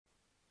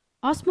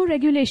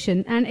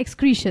Osmoregulation and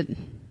Excretion.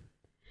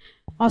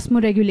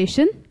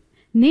 Osmoregulation,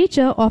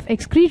 nature of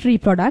excretory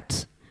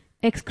products,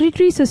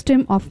 excretory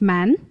system of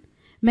man,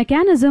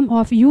 mechanism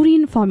of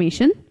urine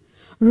formation,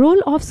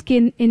 role of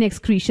skin in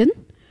excretion,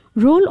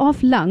 role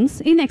of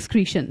lungs in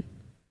excretion.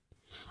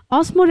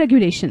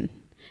 Osmoregulation,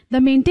 the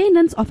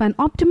maintenance of an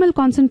optimal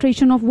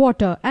concentration of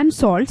water and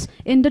salts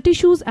in the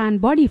tissues and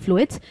body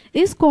fluids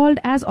is called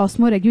as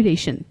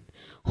osmoregulation.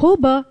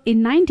 Hober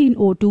in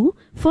 1902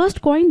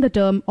 first coined the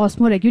term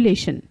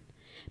osmoregulation.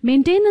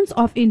 Maintenance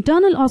of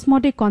internal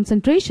osmotic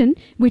concentration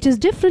which is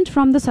different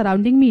from the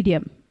surrounding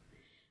medium.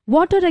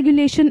 Water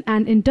regulation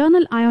and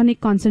internal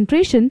ionic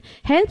concentration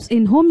helps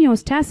in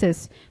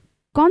homeostasis,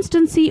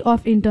 constancy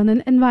of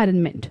internal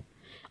environment.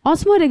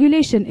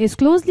 Osmoregulation is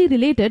closely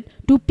related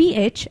to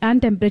pH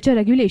and temperature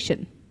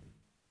regulation.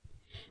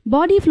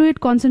 Body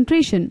fluid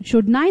concentration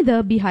should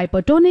neither be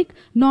hypertonic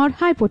nor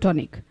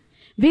hypotonic.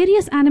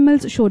 Various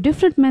animals show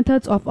different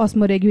methods of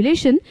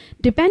osmoregulation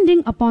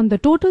depending upon the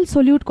total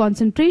solute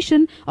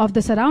concentration of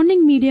the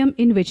surrounding medium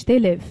in which they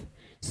live.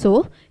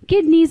 So,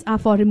 kidneys are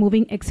for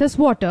removing excess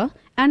water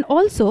and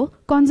also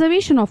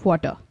conservation of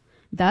water.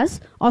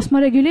 Thus,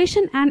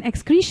 osmoregulation and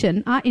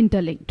excretion are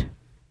interlinked.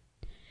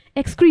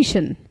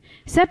 Excretion.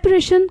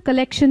 Separation,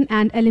 collection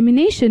and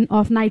elimination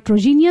of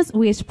nitrogenous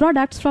waste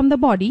products from the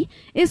body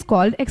is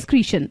called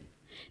excretion.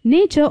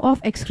 Nature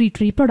of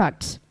excretory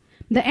products.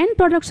 The end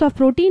products of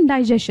protein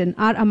digestion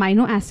are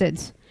amino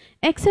acids.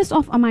 Excess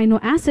of amino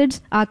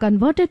acids are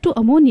converted to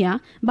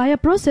ammonia by a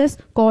process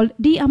called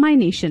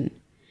deamination.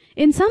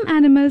 In some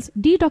animals,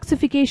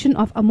 detoxification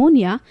of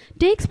ammonia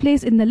takes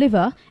place in the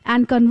liver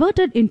and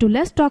converted into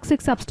less toxic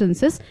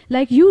substances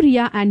like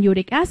urea and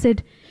uric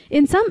acid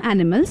in some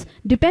animals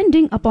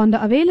depending upon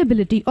the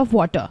availability of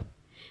water.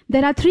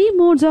 There are three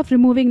modes of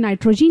removing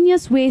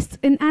nitrogenous wastes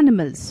in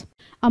animals: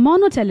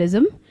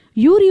 ammonotelism,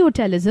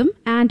 ureotelism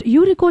and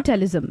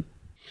uricotelism.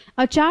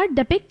 A chart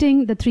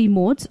depicting the three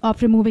modes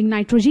of removing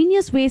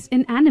nitrogenous waste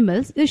in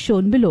animals is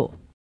shown below.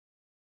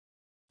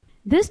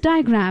 This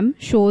diagram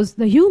shows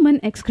the human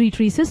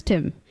excretory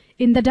system.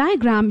 In the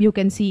diagram, you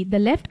can see the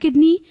left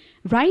kidney,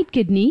 right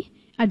kidney,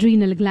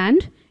 adrenal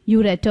gland,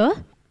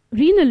 ureter,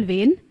 renal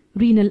vein,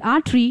 renal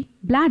artery,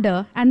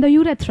 bladder and the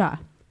urethra.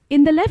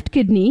 In the left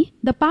kidney,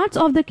 the parts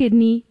of the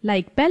kidney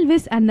like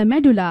pelvis and the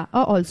medulla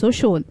are also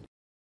shown.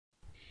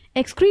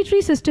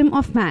 Excretory system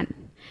of man.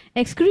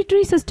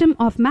 Excretory system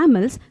of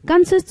mammals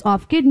consists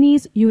of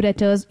kidneys,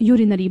 ureters,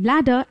 urinary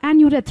bladder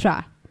and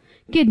urethra.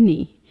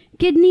 Kidney.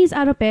 Kidneys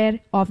are a pair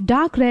of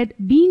dark red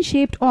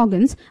bean-shaped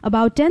organs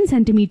about 10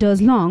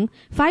 cm long,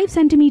 5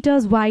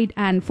 cm wide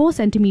and 4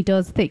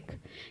 cm thick.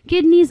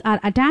 Kidneys are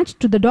attached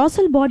to the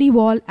dorsal body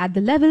wall at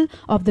the level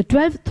of the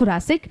 12th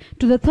thoracic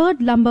to the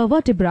 3rd lumbar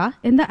vertebra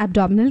in the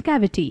abdominal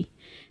cavity.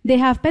 They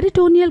have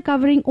peritoneal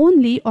covering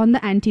only on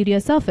the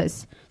anterior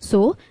surface,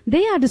 so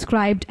they are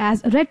described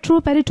as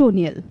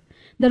retroperitoneal.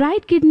 The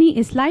right kidney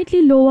is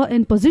slightly lower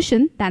in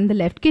position than the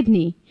left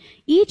kidney.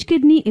 Each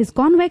kidney is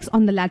convex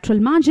on the lateral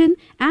margin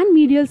and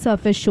medial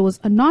surface shows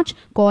a notch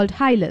called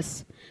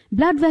hilus.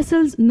 Blood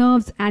vessels,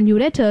 nerves and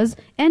ureters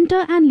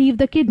enter and leave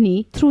the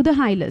kidney through the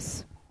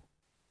hilus.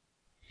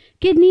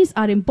 Kidneys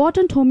are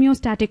important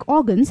homeostatic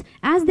organs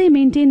as they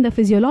maintain the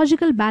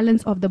physiological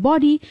balance of the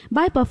body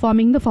by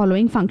performing the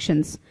following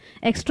functions: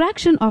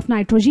 extraction of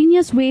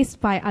nitrogenous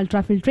waste by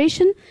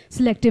ultrafiltration,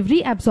 selective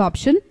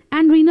reabsorption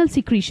and renal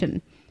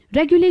secretion,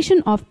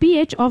 regulation of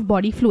pH of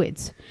body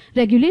fluids,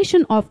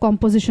 regulation of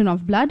composition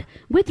of blood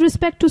with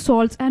respect to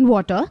salts and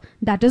water,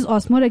 that is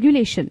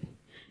osmoregulation.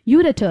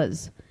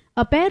 Ureters.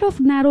 A pair of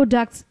narrow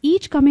ducts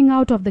each coming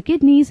out of the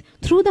kidneys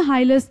through the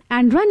hilus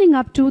and running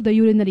up to the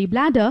urinary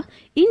bladder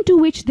into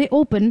which they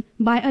open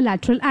by a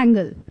lateral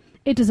angle.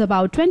 It is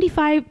about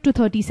 25 to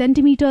 30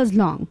 centimeters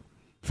long.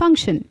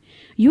 Function.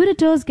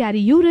 Ureters carry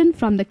urine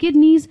from the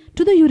kidneys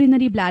to the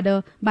urinary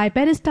bladder by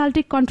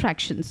peristaltic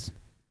contractions.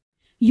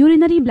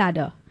 Urinary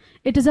bladder.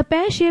 It is a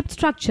pear-shaped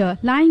structure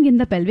lying in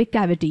the pelvic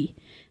cavity.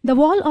 The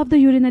wall of the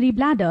urinary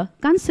bladder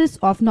consists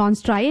of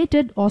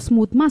non-striated or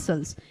smooth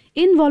muscles,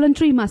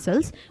 involuntary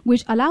muscles,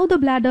 which allow the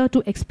bladder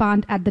to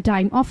expand at the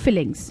time of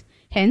fillings.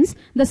 Hence,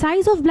 the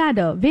size of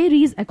bladder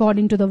varies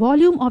according to the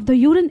volume of the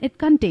urine it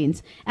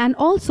contains and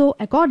also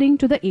according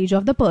to the age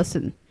of the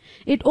person.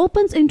 It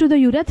opens into the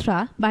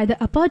urethra by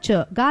the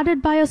aperture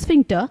guarded by a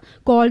sphincter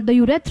called the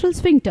urethral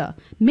sphincter,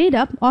 made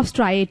up of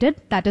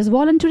striated, that is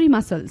voluntary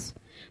muscles.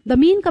 The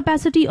mean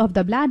capacity of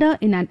the bladder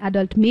in an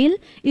adult male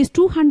is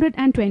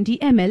 220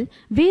 ml,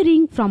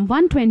 varying from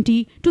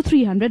 120 to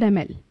 300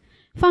 ml.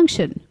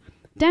 Function.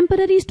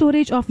 Temporary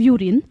storage of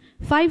urine,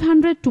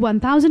 500 to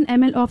 1000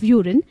 ml of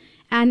urine,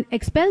 and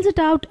expels it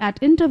out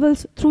at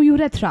intervals through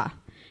urethra.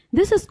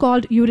 This is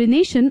called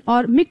urination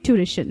or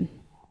micturition.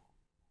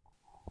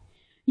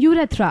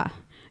 Urethra.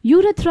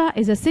 Urethra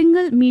is a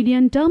single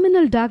median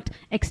terminal duct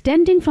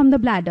extending from the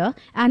bladder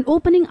and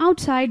opening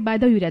outside by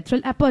the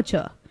urethral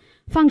aperture.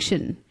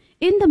 Function.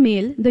 In the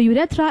male, the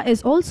urethra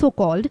is also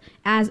called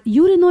as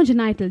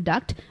urinogenital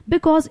duct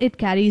because it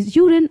carries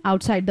urine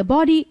outside the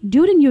body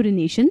during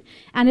urination,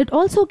 and it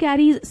also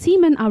carries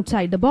semen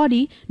outside the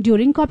body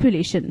during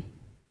copulation.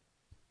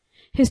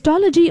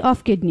 Histology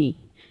of kidney.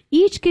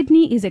 Each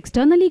kidney is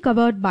externally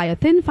covered by a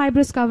thin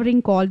fibrous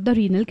covering called the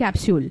renal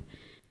capsule.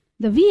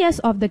 The VS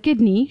of the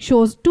kidney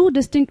shows two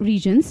distinct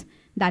regions,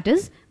 that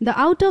is, the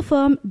outer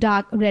firm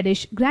dark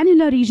reddish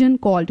granular region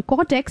called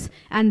cortex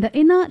and the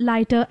inner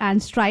lighter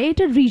and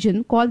striated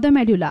region called the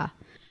medulla.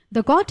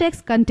 The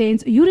cortex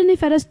contains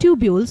uriniferous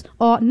tubules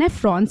or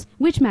nephrons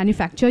which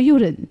manufacture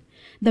urine.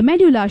 The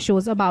medulla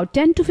shows about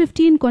 10 to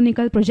 15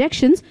 conical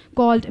projections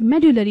called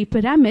medullary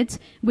pyramids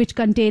which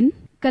contain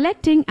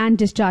collecting and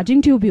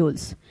discharging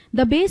tubules.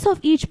 The base of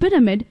each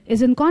pyramid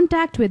is in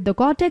contact with the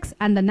cortex,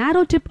 and the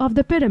narrow tip of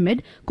the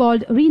pyramid,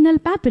 called renal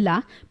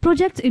papilla,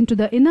 projects into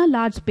the inner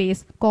large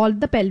space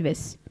called the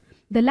pelvis.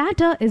 The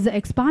latter is the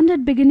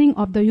expanded beginning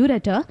of the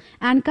ureter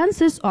and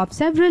consists of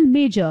several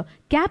major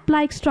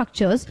cap-like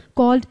structures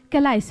called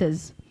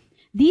calyces.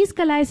 These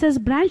calyces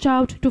branch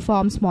out to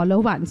form smaller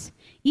ones,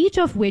 each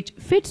of which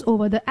fits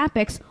over the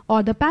apex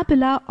or the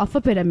papilla of a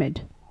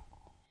pyramid.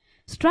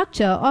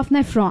 Structure of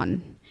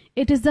nephron.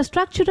 It is the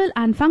structural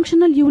and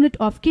functional unit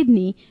of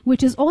kidney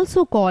which is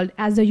also called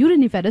as the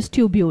uriniferous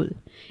tubule.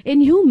 In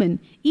human,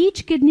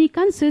 each kidney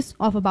consists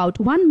of about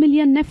 1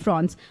 million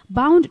nephrons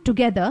bound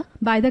together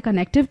by the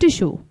connective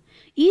tissue.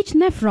 Each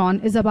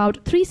nephron is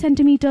about 3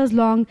 centimeters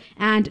long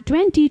and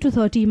 20 to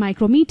 30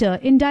 micrometer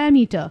in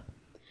diameter.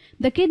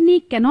 The kidney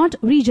cannot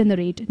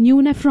regenerate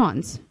new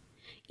nephrons.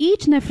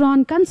 Each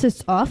nephron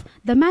consists of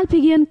the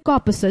Malpighian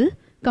corpuscle,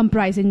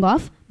 comprising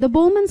of the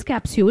Bowman's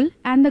capsule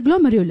and the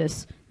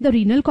glomerulus, the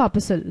renal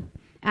corpuscle,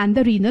 and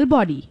the renal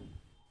body.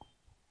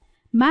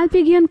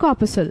 Malpighian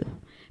corpuscle,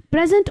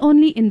 present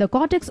only in the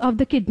cortex of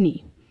the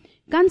kidney,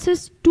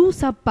 consists two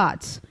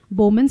subparts: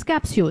 Bowman's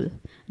capsule,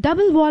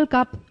 double wall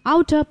cup,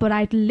 outer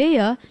parietal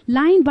layer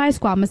lined by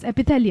squamous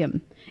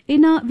epithelium,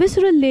 inner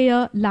visceral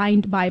layer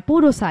lined by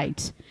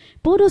porocytes.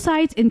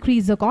 Porocytes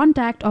increase the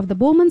contact of the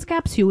Bowman's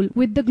capsule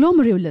with the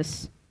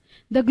glomerulus.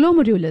 The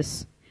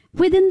glomerulus.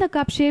 Within the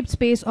cup-shaped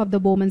space of the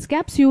Bowman's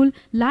capsule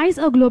lies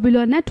a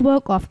globular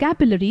network of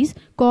capillaries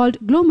called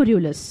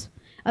glomerulus.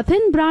 A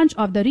thin branch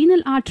of the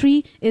renal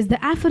artery is the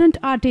afferent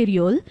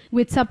arteriole,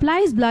 which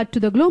supplies blood to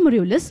the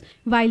glomerulus,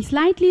 while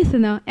slightly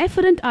thinner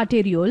efferent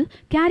arteriole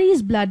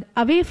carries blood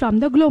away from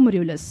the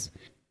glomerulus.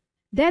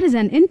 There is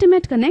an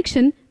intimate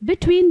connection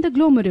between the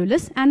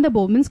glomerulus and the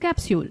Bowman's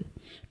capsule.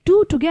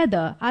 Two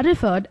together are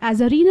referred as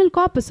the renal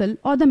corpuscle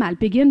or the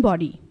Malpighian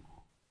body.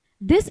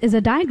 This is a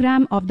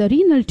diagram of the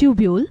renal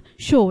tubule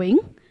showing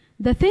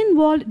the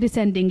thin-walled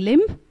descending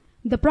limb,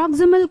 the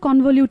proximal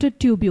convoluted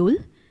tubule,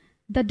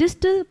 the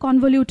distal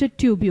convoluted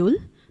tubule,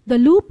 the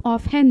loop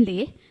of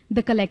Henle,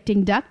 the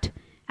collecting duct,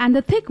 and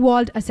the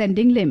thick-walled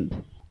ascending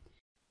limb.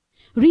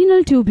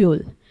 Renal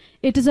tubule.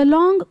 It is a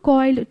long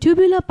coiled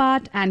tubular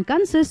part and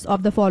consists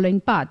of the following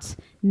parts: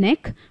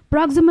 neck,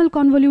 proximal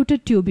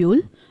convoluted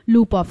tubule,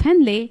 loop of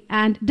Henle,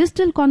 and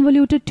distal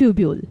convoluted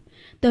tubule.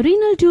 The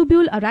renal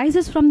tubule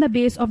arises from the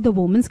base of the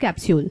Bowman's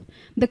capsule.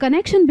 The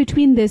connection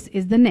between this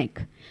is the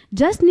neck.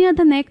 Just near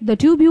the neck, the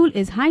tubule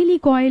is highly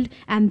coiled,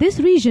 and this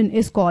region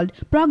is called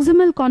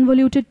proximal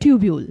convoluted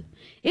tubule.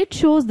 It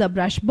shows the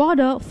brush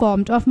border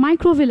formed of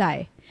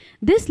microvilli.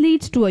 This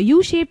leads to a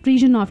U-shaped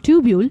region of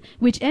tubule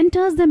which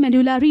enters the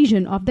medulla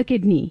region of the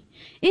kidney.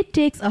 It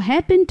takes a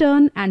hairpin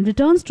turn and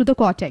returns to the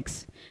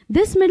cortex.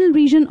 This middle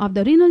region of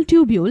the renal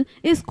tubule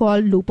is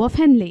called loop of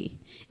Henle.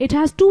 It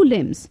has two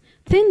limbs: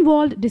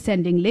 thin-walled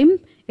descending limb,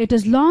 it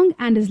is long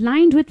and is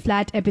lined with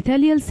flat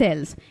epithelial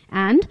cells,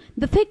 and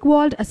the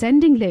thick-walled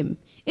ascending limb.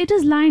 It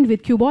is lined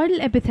with cuboidal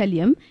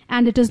epithelium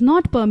and it is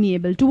not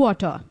permeable to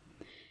water.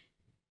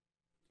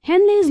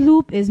 Henle's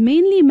loop is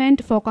mainly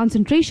meant for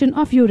concentration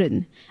of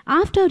urine.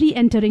 After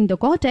re-entering the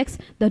cortex,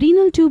 the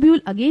renal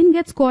tubule again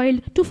gets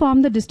coiled to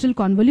form the distal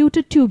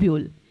convoluted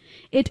tubule.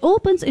 It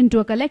opens into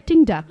a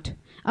collecting duct.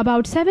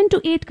 About 7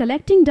 to 8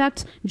 collecting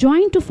ducts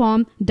join to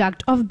form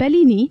duct of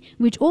Bellini,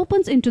 which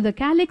opens into the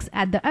calyx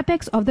at the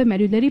apex of the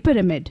medullary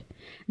pyramid.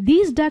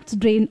 These ducts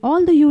drain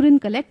all the urine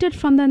collected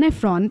from the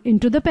nephron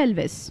into the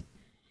pelvis.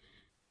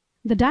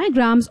 The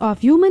diagrams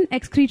of human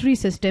excretory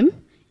system,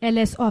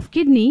 LS of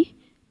kidney,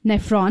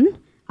 nephron,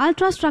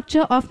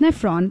 ultrastructure of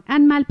nephron,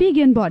 and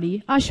Malpighian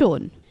body are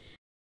shown.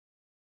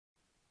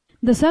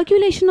 The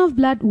circulation of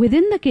blood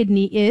within the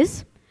kidney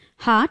is: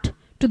 heart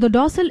to the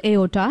dorsal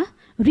aorta,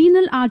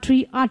 renal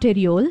artery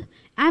arteriole,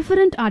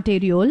 afferent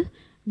arteriole,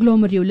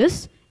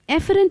 glomerulus,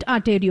 efferent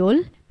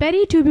arteriole,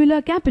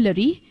 peritubular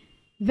capillary,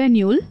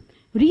 venule,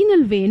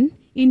 renal vein,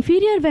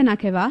 inferior vena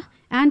cava,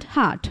 and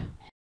heart.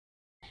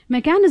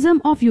 Mechanism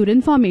of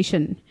urine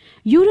formation.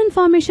 Urine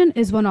formation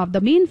is one of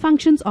the main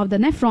functions of the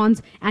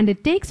nephrons, and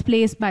it takes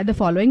place by the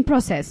following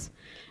process: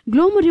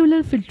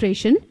 glomerular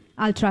filtration,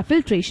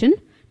 ultrafiltration,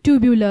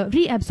 tubular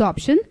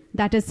reabsorption,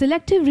 that is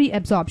selective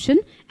reabsorption,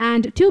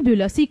 and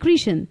tubular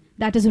secretion,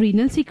 that is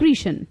renal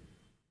secretion.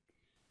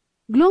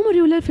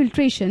 Glomerular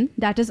filtration,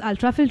 that is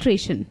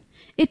ultrafiltration.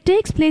 It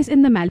takes place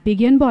in the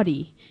Malpighian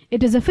body.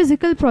 It is a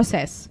physical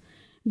process.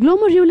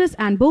 Glomerulus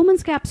and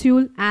Bowman's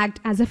capsule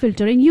act as a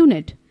filtering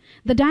unit.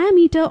 The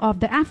diameter of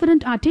the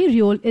afferent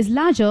arteriole is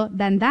larger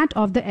than that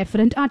of the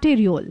efferent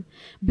arteriole.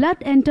 Blood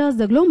enters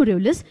the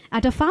glomerulus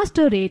at a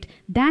faster rate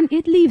than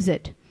it leaves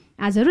it.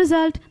 As a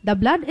result, the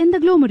blood in the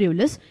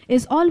glomerulus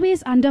is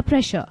always under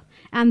pressure,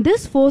 and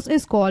this force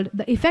is called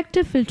the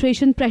effective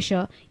filtration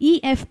pressure,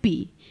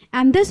 EFP,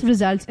 and this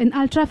results in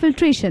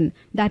ultrafiltration,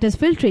 that is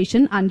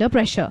filtration under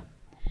pressure.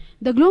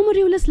 The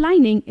glomerulus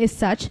lining is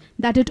such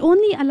that it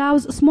only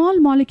allows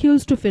small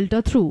molecules to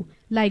filter through,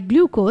 like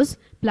glucose,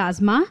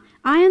 plasma,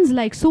 ions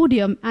like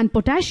sodium and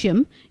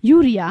potassium,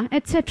 urea,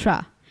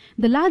 etc.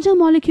 The larger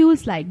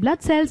molecules like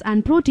blood cells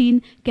and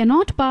protein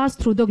cannot pass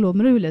through the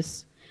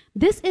glomerulus.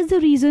 This is the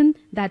reason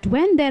that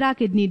when there are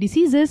kidney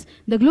diseases,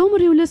 the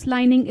glomerulus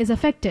lining is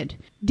affected,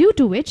 due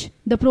to which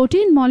the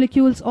protein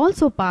molecules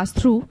also pass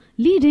through,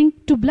 leading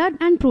to blood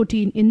and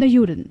protein in the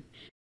urine.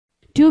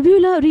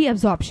 Tubular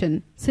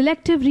reabsorption,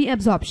 selective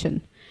reabsorption.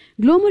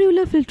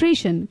 Glomerular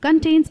filtration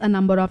contains a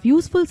number of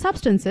useful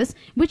substances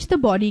which the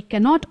body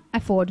cannot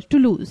afford to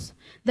lose.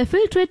 The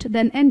filtrate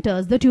then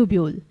enters the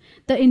tubule.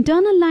 The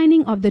internal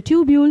lining of the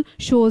tubule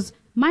shows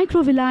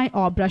microvilli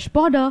or brush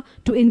border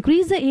to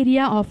increase the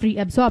area of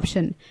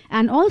reabsorption,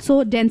 and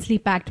also densely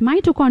packed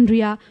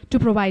mitochondria to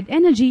provide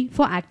energy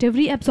for active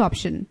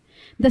reabsorption.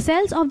 The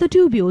cells of the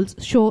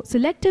tubules show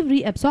selective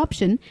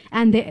reabsorption,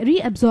 and they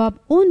reabsorb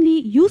only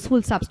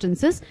useful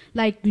substances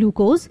like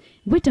glucose,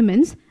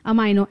 vitamins,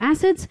 amino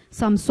acids,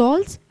 some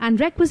salts and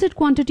requisite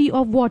quantity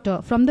of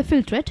water from the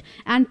filtrate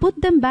and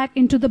put them back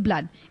into the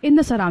blood in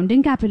the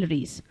surrounding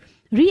capillaries.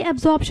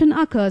 Reabsorption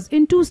occurs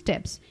in two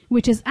steps,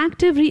 which is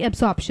active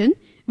reabsorption,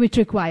 which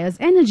requires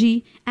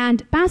energy,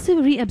 and passive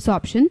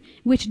reabsorption,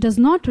 which does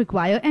not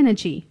require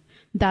energy.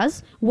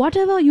 Thus,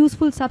 whatever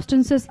useful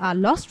substances are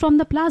lost from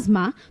the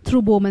plasma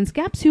through Bowman's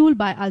capsule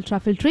by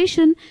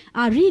ultrafiltration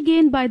are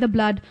regained by the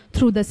blood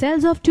through the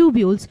cells of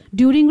tubules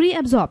during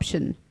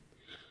reabsorption.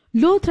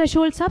 Low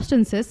threshold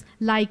substances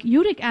like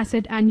uric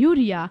acid and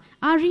urea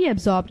are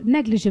reabsorbed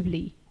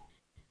negligibly.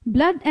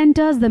 Blood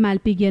enters the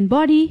Malpighian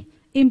body.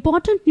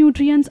 Important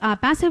nutrients are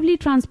passively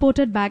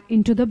transported back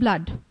into the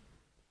blood.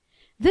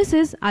 This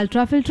is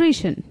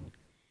ultrafiltration.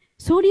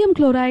 Sodium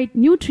chloride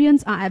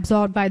nutrients are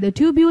absorbed by the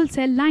tubule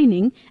cell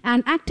lining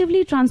and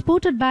actively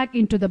transported back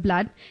into the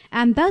blood,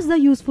 and thus the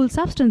useful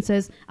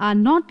substances are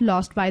not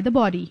lost by the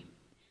body.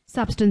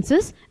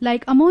 Substances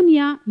like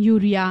ammonia,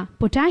 urea,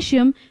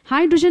 potassium,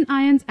 hydrogen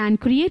ions and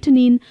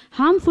creatinine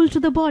harmful to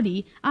the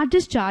body are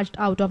discharged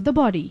out of the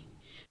body.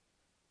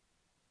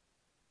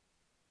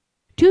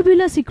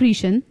 Tubular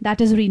secretion,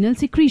 that is renal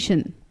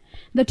secretion.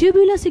 The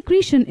tubular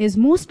secretion is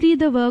mostly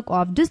the work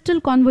of distal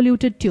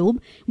convoluted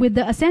tube with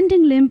the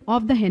ascending limb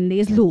of the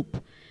Henle's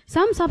loop.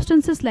 Some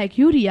substances like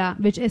urea,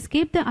 which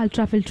escape the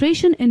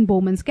ultrafiltration in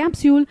Bowman's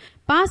capsule,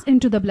 pass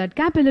into the blood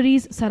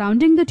capillaries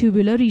surrounding the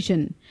tubular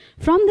region.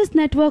 From this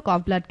network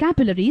of blood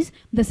capillaries,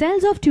 the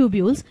cells of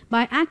tubules,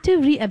 by active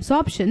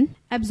reabsorption,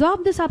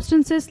 absorb the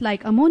substances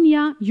like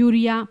ammonia,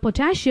 urea,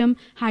 potassium,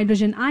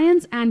 hydrogen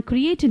ions and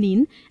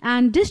creatinine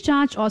and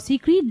discharge or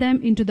secrete them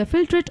into the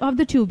filtrate of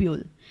the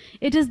tubule.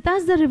 It is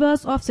thus the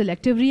reverse of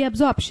selective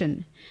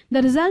reabsorption.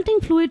 The resulting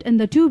fluid in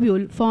the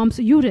tubule forms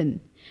urine.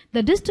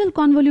 The distal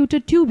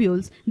convoluted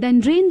tubules then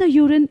drain the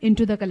urine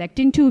into the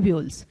collecting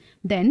tubules.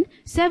 Then,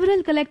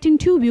 several collecting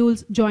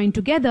tubules join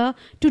together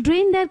to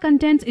drain their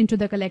contents into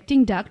the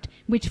collecting duct,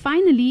 which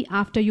finally,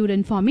 after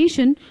urine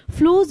formation,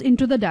 flows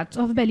into the ducts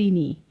of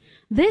Bellini.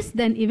 This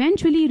then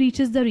eventually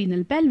reaches the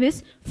renal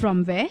pelvis,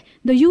 from where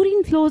the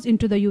urine flows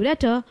into the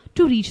ureter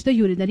to reach the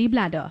urinary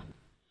bladder.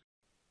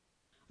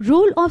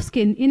 Role of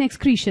skin in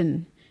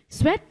excretion.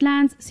 Sweat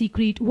glands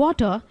secrete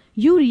water,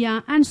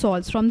 urea and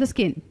salts from the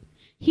skin.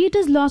 Heat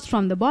is lost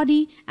from the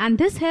body, and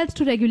this helps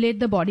to regulate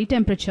the body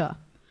temperature.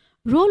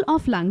 Role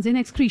of lungs in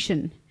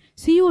excretion.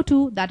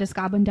 CO2, that is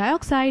carbon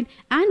dioxide,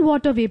 and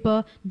water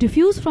vapor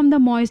diffuse from the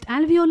moist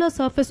alveolar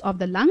surface of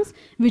the lungs,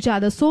 which are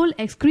the sole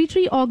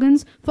excretory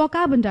organs for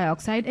carbon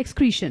dioxide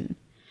excretion.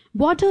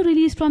 Water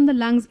released from the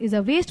lungs is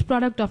a waste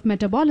product of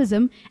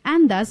metabolism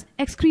and thus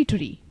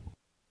excretory.